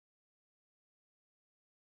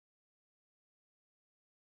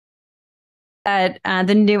that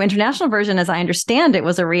the New International Version, as I understand it,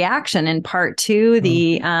 was a reaction in part to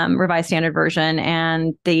the Revised Standard Version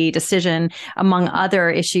and the decision, among other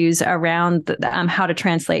issues, around how to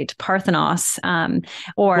translate Parthenos.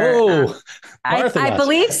 Whoa, I Parthenos.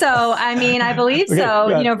 believe so. I mean, I believe Okay, so.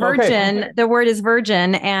 yeah, okay. Virgin, the word is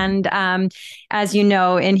virgin. And as you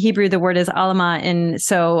know, in Hebrew, the word is alama. And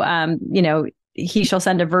so, he shall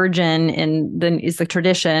send a virgin is the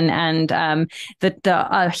tradition, and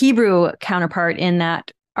the Hebrew counterpart in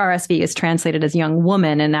that RSV is translated as young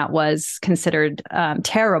woman, and that was considered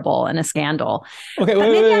terrible and a scandal. Okay,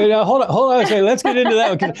 wait, now, hold on a second. Let's get into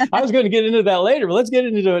that because I was going to get into that later, but let's get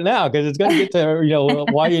into it now because it's going to get to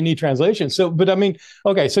why you need translation. So, but I mean,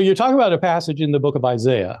 okay, so you're talking about a passage in the book of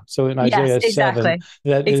Isaiah. So in Yes, Isaiah 7, exactly,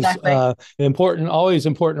 that is exactly. important, always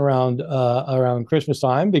important around Christmas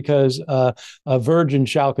time because a virgin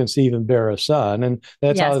shall conceive and bear a son, and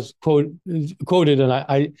that's how Yes, it's quoted. And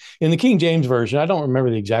I in the King James version, I don't remember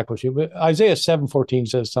the exact quote, but Isaiah 7:14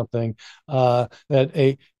 says something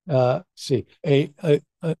that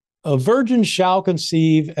a virgin shall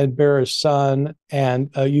conceive and bear a son,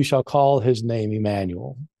 and you shall call his name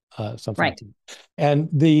Emmanuel. Something like right. that. And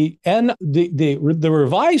the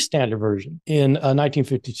Revised Standard Version in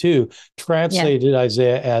 1952 Yes, translated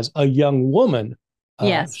Isaiah as a young woman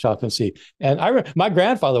yes. shall conceive. And my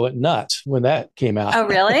grandfather went nuts when that came out. Oh,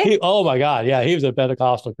 really? Oh my God, yeah, he was a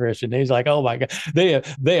Pentecostal Christian. He's like, oh my God, they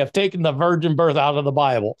have taken the virgin birth out of the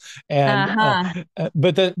Bible. And Uh-huh.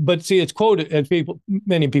 but see, it's quoted, and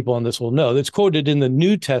many people on this will know, it's quoted in the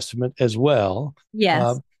New Testament as well.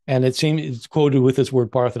 Yes. And it seems it's quoted with this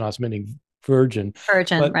word Parthenos, meaning virgin.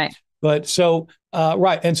 Virgin, But right. so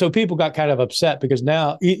right, and so people got kind of upset because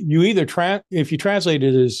now you either if you translate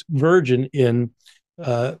it as virgin in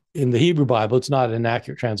the Hebrew Bible, it's not an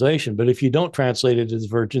accurate translation. But if you don't translate it as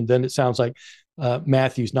virgin, then it sounds like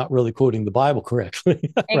Matthew's not really quoting the Bible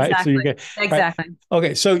correctly, right? So you Exactly. get right. Exactly.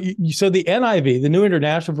 Okay, so so the NIV, the New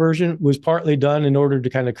International Version, was partly done in order to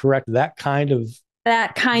kind of correct that kind of.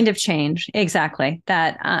 That kind of change, exactly.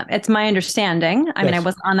 That it's my understanding. I mean, I Yes.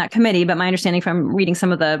 wasn't on that committee, but my understanding from reading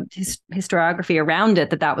some of the historiography around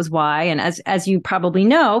it that was why. And as you probably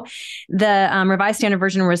know, the Revised Standard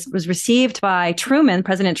Version was received by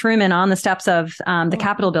President Truman, on the steps of the Oh.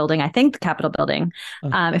 Capitol building. I think the Capitol building,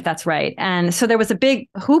 if that's right. And so there was a big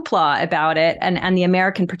hoopla about it, and the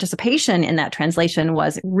American participation in that translation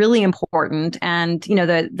was really important. And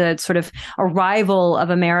the sort of arrival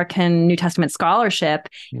of American New Testament scholarship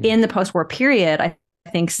in the post-war period, I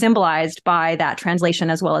think, symbolized by that translation,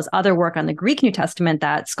 as well as other work on the Greek New Testament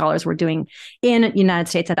that scholars were doing in the United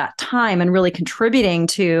States at that time, and really contributing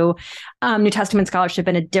to New Testament scholarship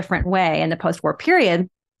in a different way in the post-war period.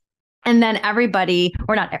 And then everybody,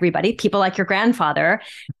 or not everybody, people like your grandfather,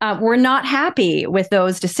 were not happy with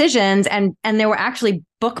those decisions, and there were actually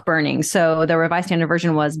book burning. So the Revised Standard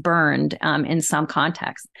Version was burned in some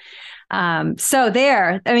contexts.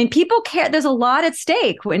 People care. There's a lot at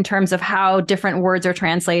stake in terms of how different words are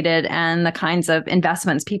translated and the kinds of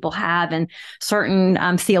investments people have in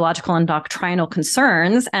certain theological and doctrinal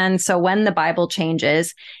concerns. And so when the Bible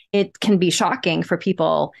changes, it can be shocking for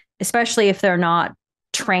people, especially if they're not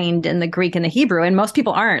trained in the Greek and the Hebrew, and most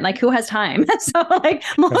people aren't. Like, who has time? So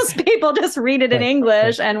most people just read it in Right,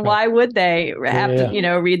 English, right, and right. why would they have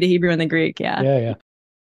to read the Hebrew and the Greek? Yeah. Yeah.